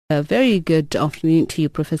A very good afternoon to you,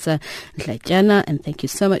 Professor Ndletyana, and thank you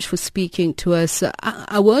so much for speaking to us.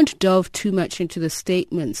 I won't delve too much into the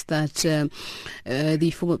statements that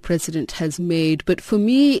the former president has made, but for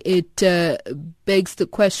me it begs the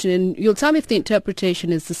question, and you'll tell me if the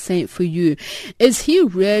interpretation is the same for you. Is he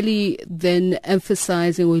really then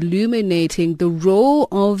emphasizing or illuminating the role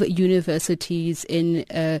of universities in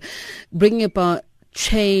bringing about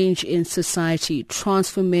change in society,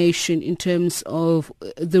 transformation in terms of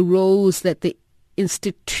the roles that the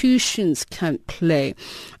institutions can play?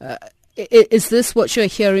 Is this what you're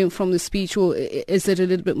hearing from the speech, or is it a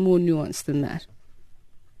little bit more nuanced than that?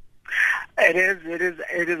 It is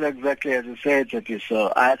exactly as you said, Jackie.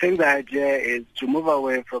 So I think the idea is to move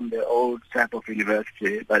away from the old type of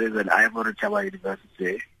university that is an ivory tower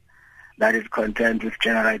university that is content with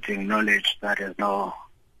generating knowledge that has no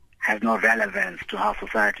relevance to how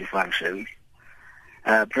society functions.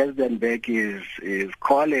 President Mbeki is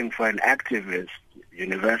calling for an activist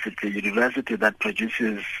university that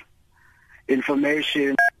produces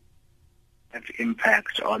information that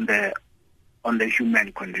impact on the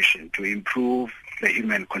human condition, to improve the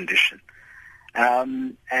human condition.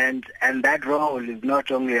 And that role is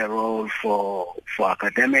not only a role for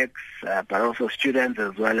academics, but also students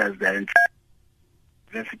as well as the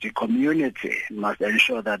university community must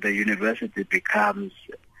ensure that the university becomes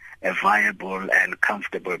a viable and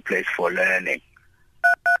comfortable place for learning.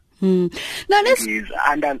 Now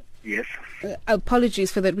yes.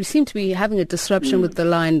 Apologies for that. We seem to be having a disruption with the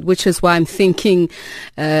line, which is why I'm thinking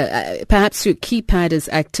perhaps your keypad is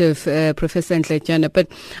active, Professor Ndletyana. But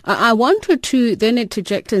I wanted to then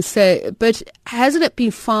interject and say, but hasn't it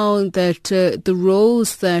been found that the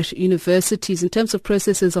roles that universities, in terms of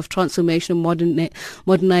processes of transformation,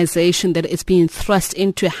 modernization that it's being thrust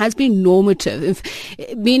into, has been normative,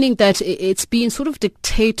 meaning that it's been sort of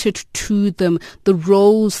dictated to them, the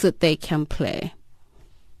roles that they can play?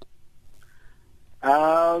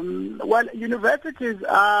 Well, universities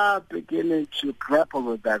are beginning to grapple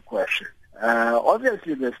with that question.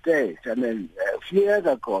 Obviously, the state, a few years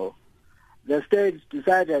ago, the state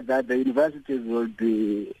decided that the universities will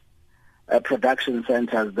be production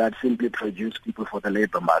centers that simply produce people for the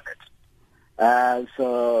labor market.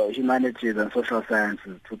 So humanities and social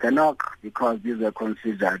sciences took a knock because these were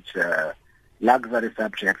considered luxury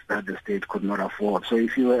subjects that the state could not afford. So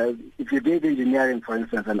if you did engineering, for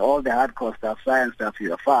instance, and all the hardcore stuff, science stuff,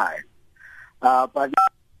 you are fine. But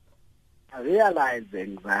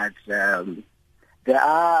realizing that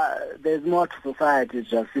there's more to society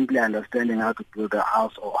just simply understanding how to build a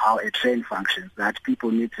house or how a train functions, that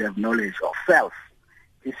people need to have knowledge of self,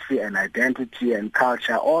 history and identity and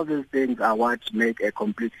culture. All these things are what make a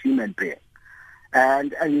complete human being.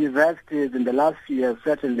 And universities in the last few years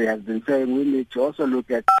certainly have been saying we need to also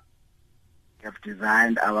look at have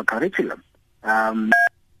designed our curriculum.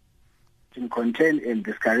 Content in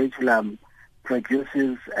this curriculum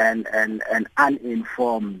produces an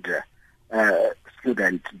uninformed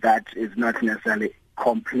student that is not necessarily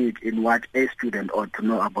complete in what a student ought to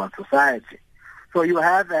know about society. So you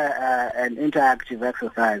have an interactive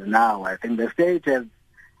exercise now. I think the state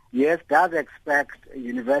does expect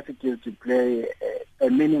universities to play a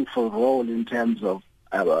meaningful role in terms of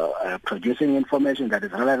producing information that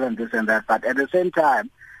is relevant, this and that. But at the same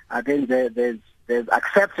time, I think there's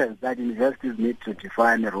acceptance that universities need to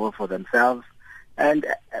define a role for themselves,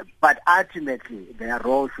 but ultimately their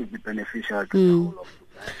role should be beneficial to the whole of society.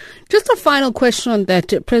 Just a final question on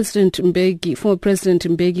that, former President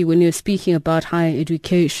Mbeki, when you're speaking about higher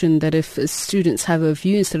education, that if students have a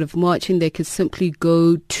view, instead of marching, they could simply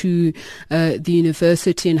go to the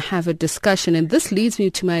university and have a discussion. And this leads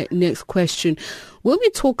me to my next question. When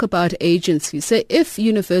we talk about agencies, say if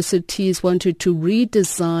universities wanted to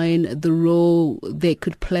redesign the role they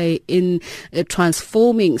could play in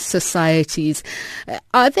transforming societies,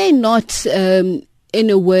 are they not, in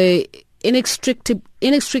a way,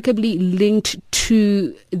 inextricably linked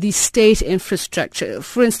to the state infrastructure?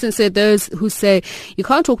 For instance, there are those who say you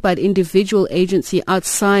can't talk about individual agency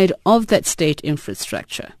outside of that state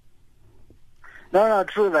infrastructure. No,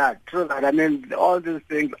 true that. All these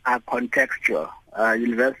things are contextual.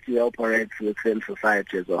 University operates within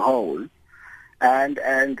society as a whole. And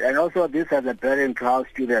also this has a bearing to how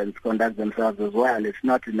students conduct themselves as well. It's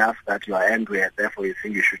not enough that you are angry and therefore you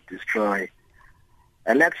think you should destroy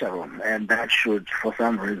a lecture room, and that should, for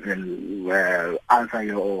some reason, answer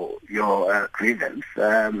your grievance.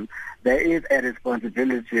 There is a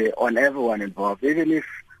responsibility on everyone involved, even if,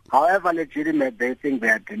 however legitimate they think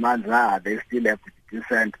their demands are, they still have to be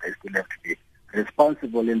decent, they still have to be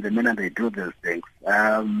responsible in the manner they do these things.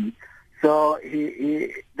 So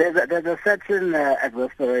there's a certain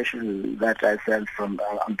exasperation that I sense from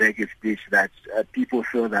Mbeki's speech that people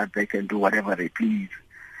feel that they can do whatever they please,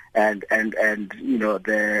 and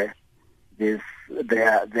their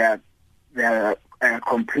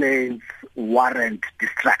complaints warrant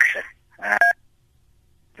distraction.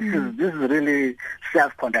 This is really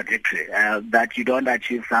self-contradictory. That you don't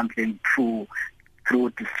achieve something through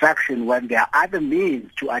distraction when there are other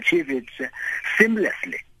means to achieve it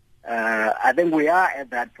seamlessly. I think we are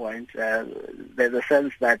at that point. There's a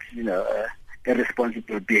sense that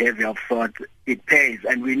irresponsible behavior of sort, it pays,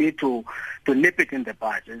 and we need to nip it in the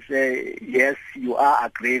bud and say, yes, you are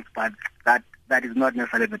aggrieved, but that is not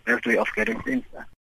necessarily the best way of getting things done.